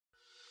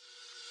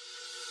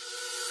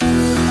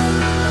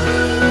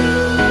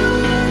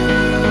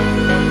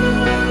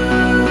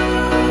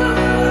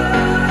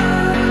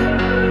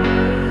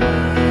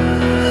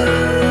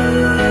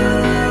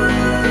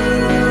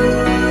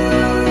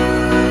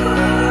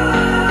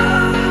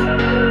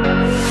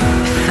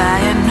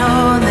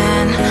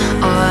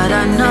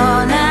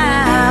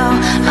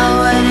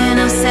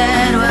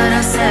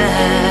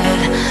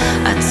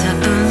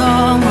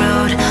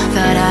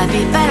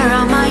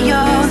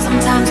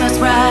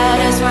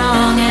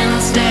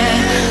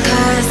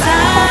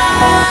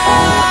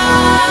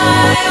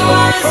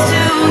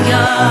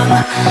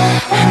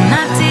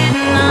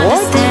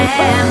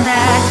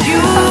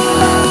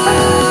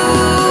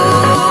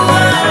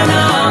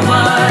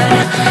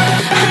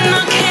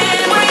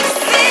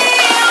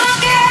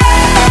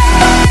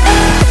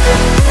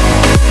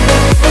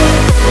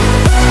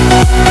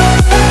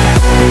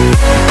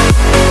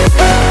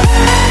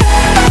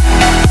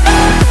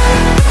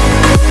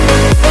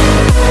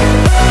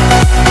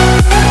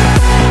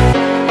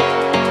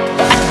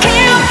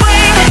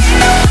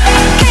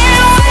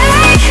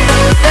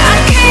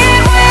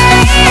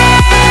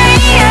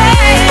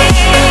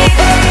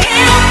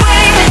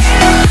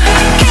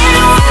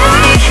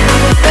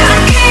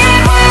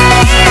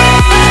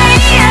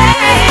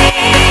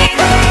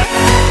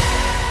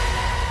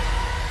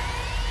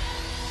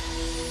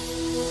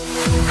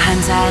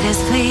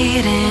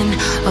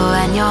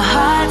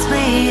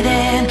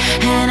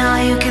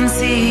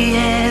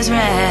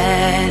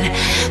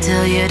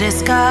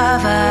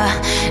discover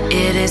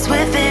it is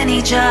within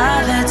each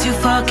other to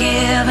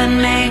forgive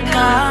and make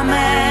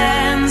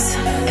amends.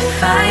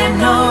 If I had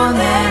known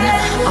then,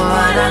 or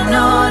what I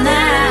know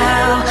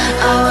now,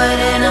 I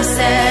wouldn't have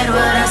said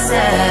what I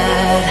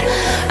said.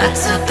 I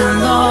took the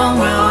long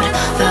road,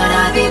 thought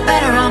I'd be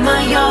better on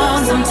my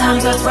own.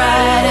 Sometimes what's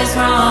right is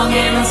wrong,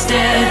 and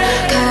instead,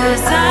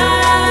 'cause I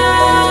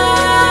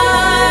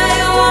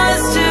was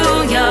too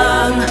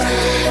young,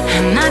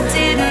 and I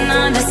didn't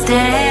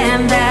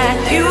understand that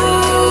you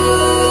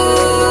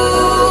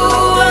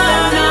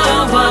were the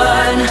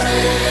one.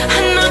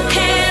 And I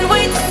can't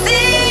wait to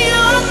see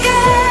you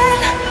again.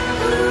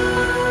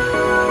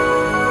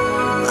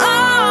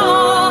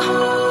 Oh,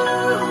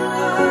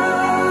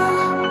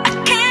 I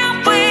can't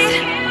wait,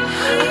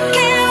 I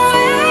can't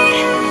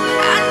wait,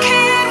 I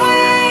can't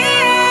wait,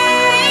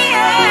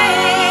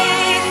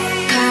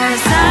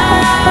 'cause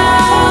I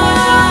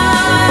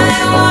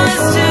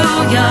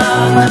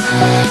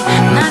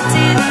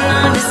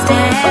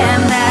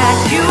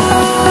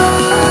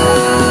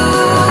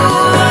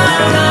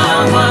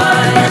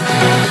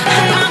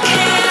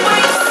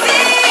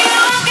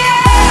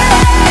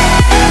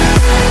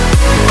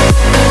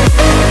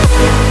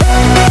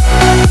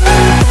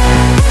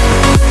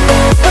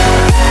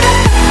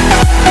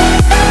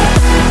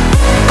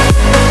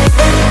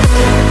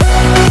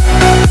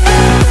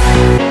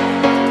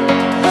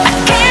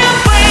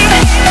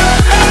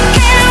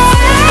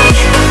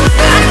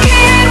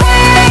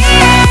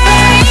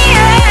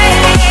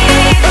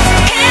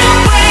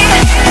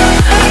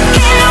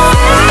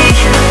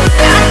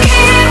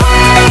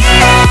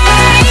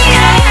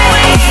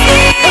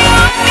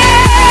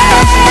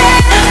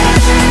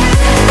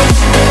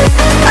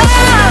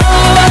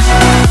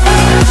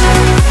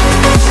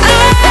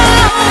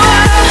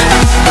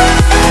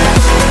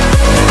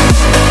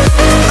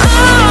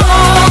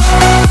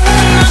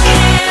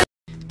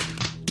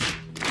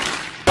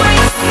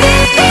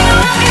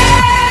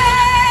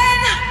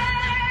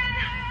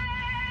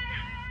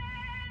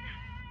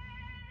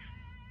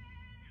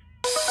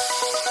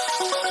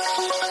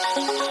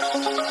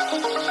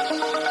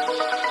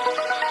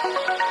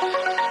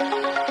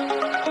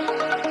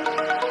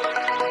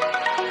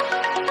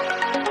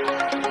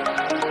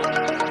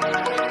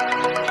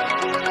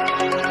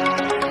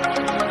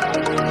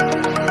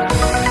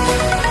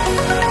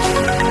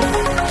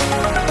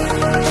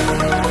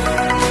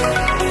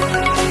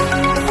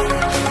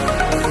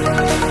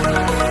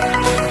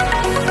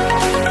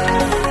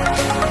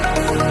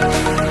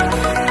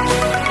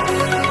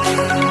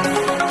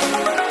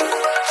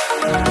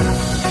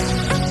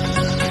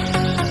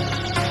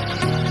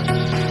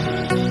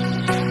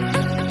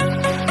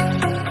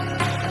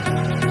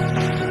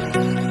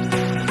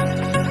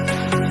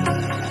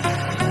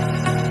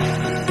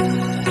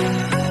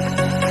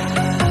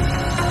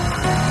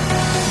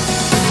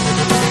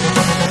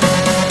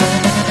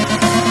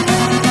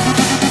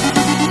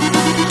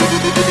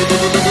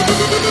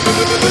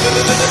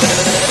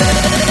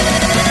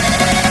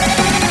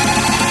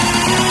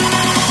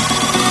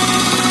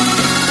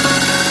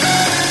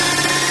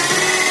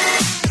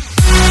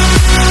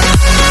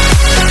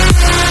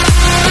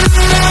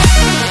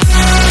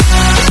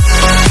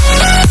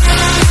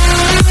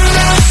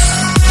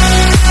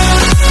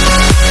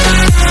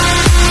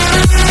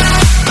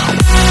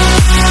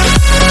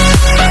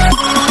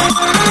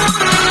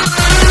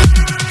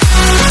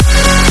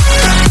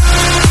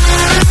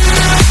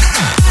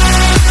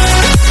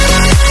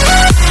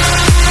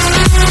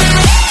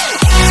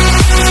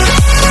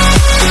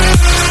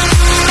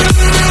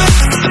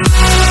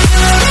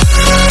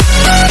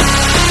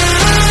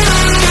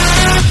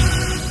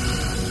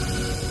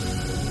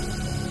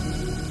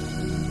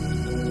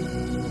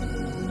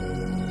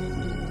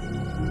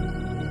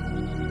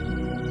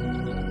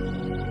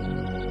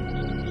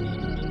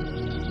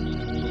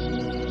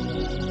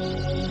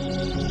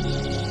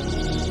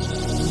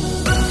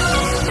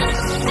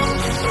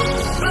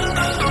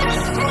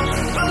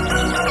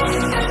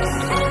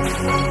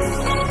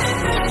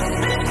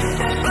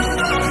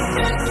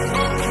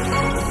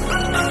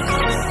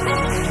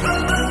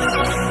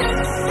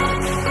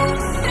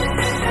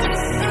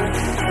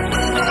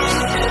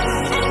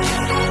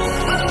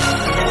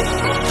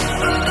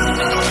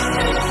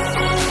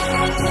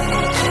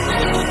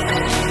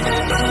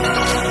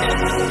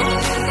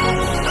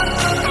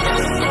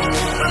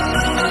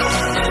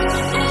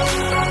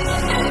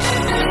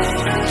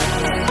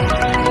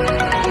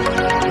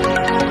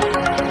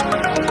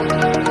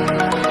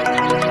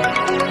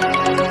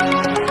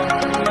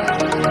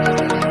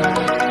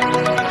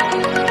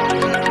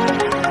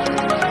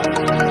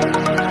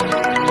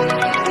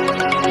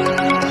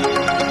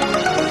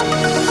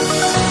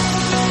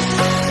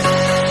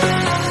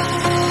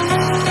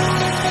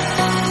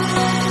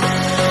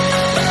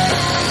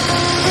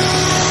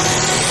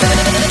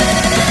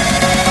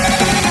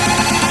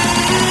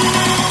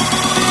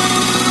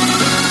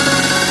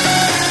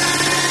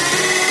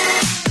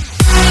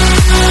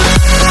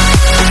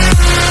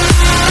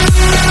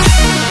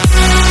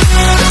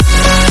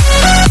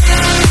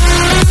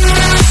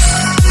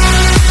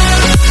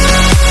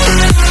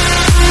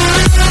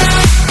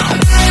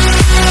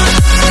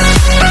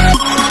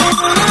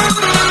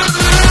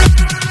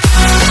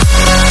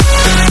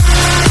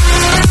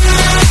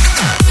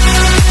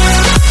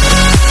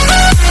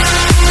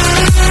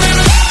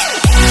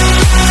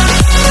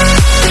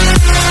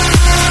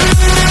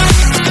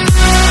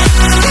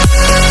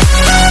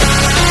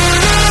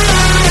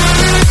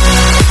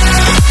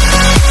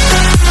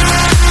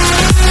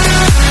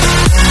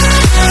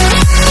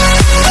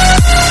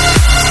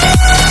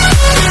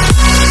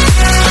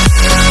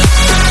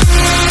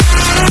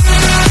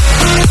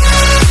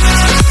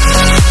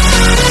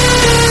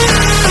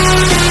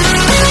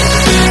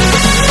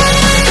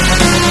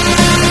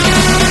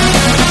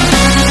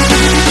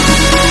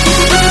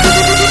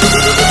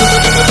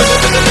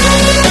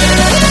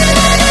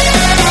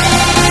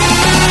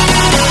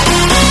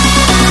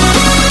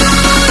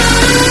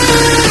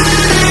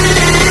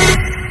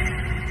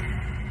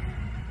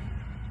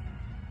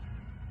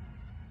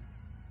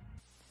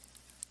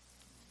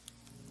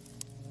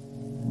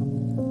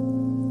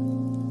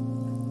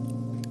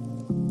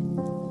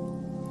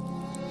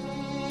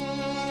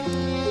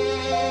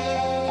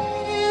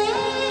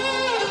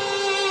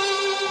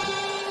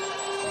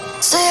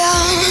Say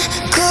I'm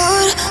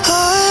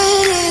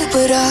good-hearted,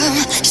 but I'm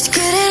just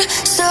getting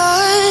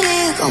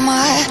started. Got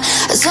my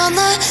eyes on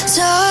the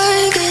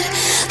target.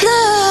 No,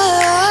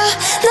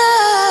 no.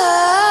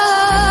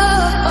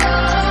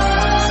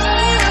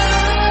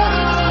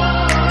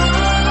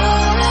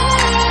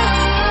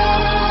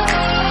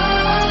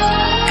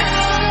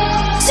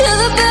 Till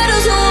the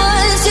battle's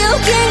won, till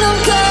kingdom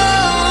come.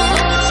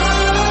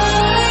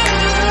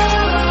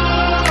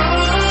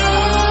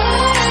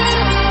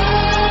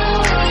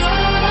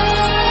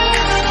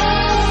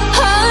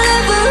 I'll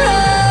never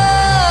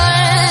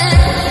run.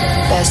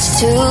 Best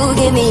to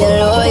give me your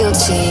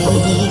loyalty,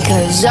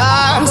 'cause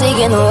I'm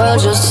taking the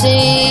world, you'll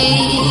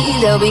see.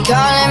 They'll be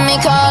calling me,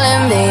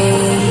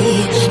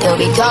 they'll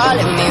be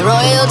calling me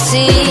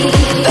royalty.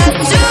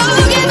 Best to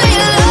give me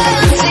your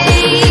loyalty,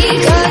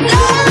 'cause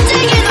I'm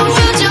taking the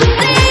world, you'll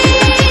see.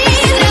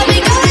 They'll be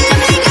calling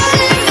me,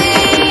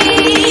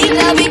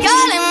 they'll be calling me royalty. They'll be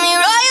calling me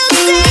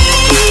royalty.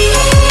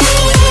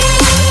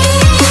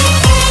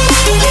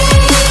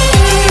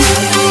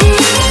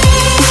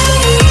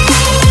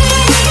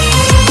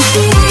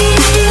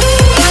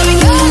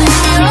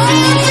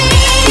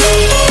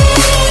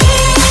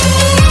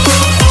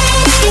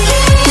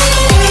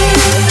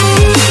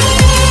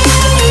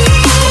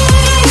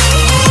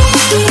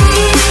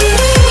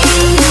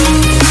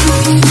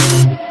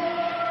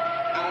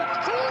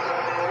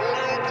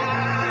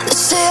 They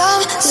say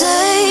I'm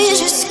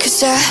dangerous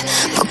 'cause I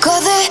broke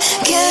all their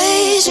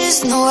cages.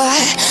 No, I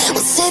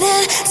won't sit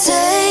and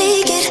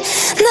take it.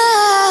 No,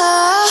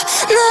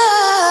 no.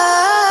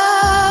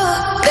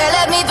 They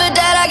left me for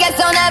dead, I guess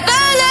I'll never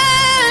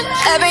learn.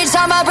 Every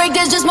time I break,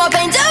 there's just more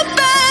pain to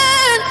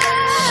burn.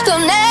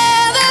 They'll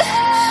never,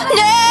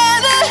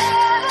 never,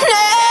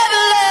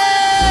 never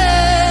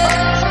learn.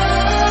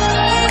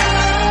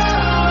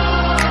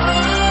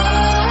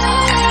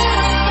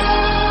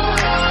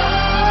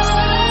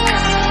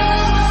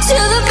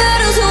 Till the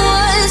battle's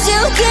won,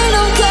 till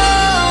kingdom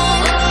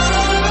come.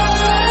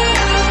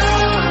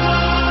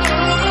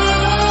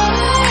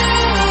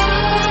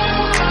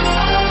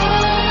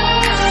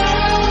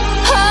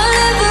 I'll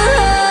never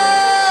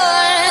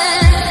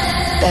run.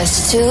 Best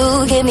to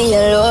give me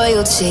your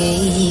loyalty,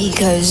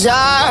 'cause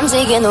I'm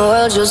taking the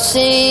world, you'll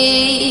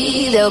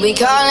see. They'll be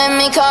calling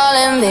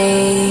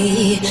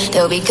me,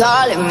 they'll be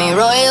calling me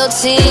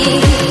royalty.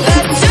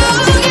 Best to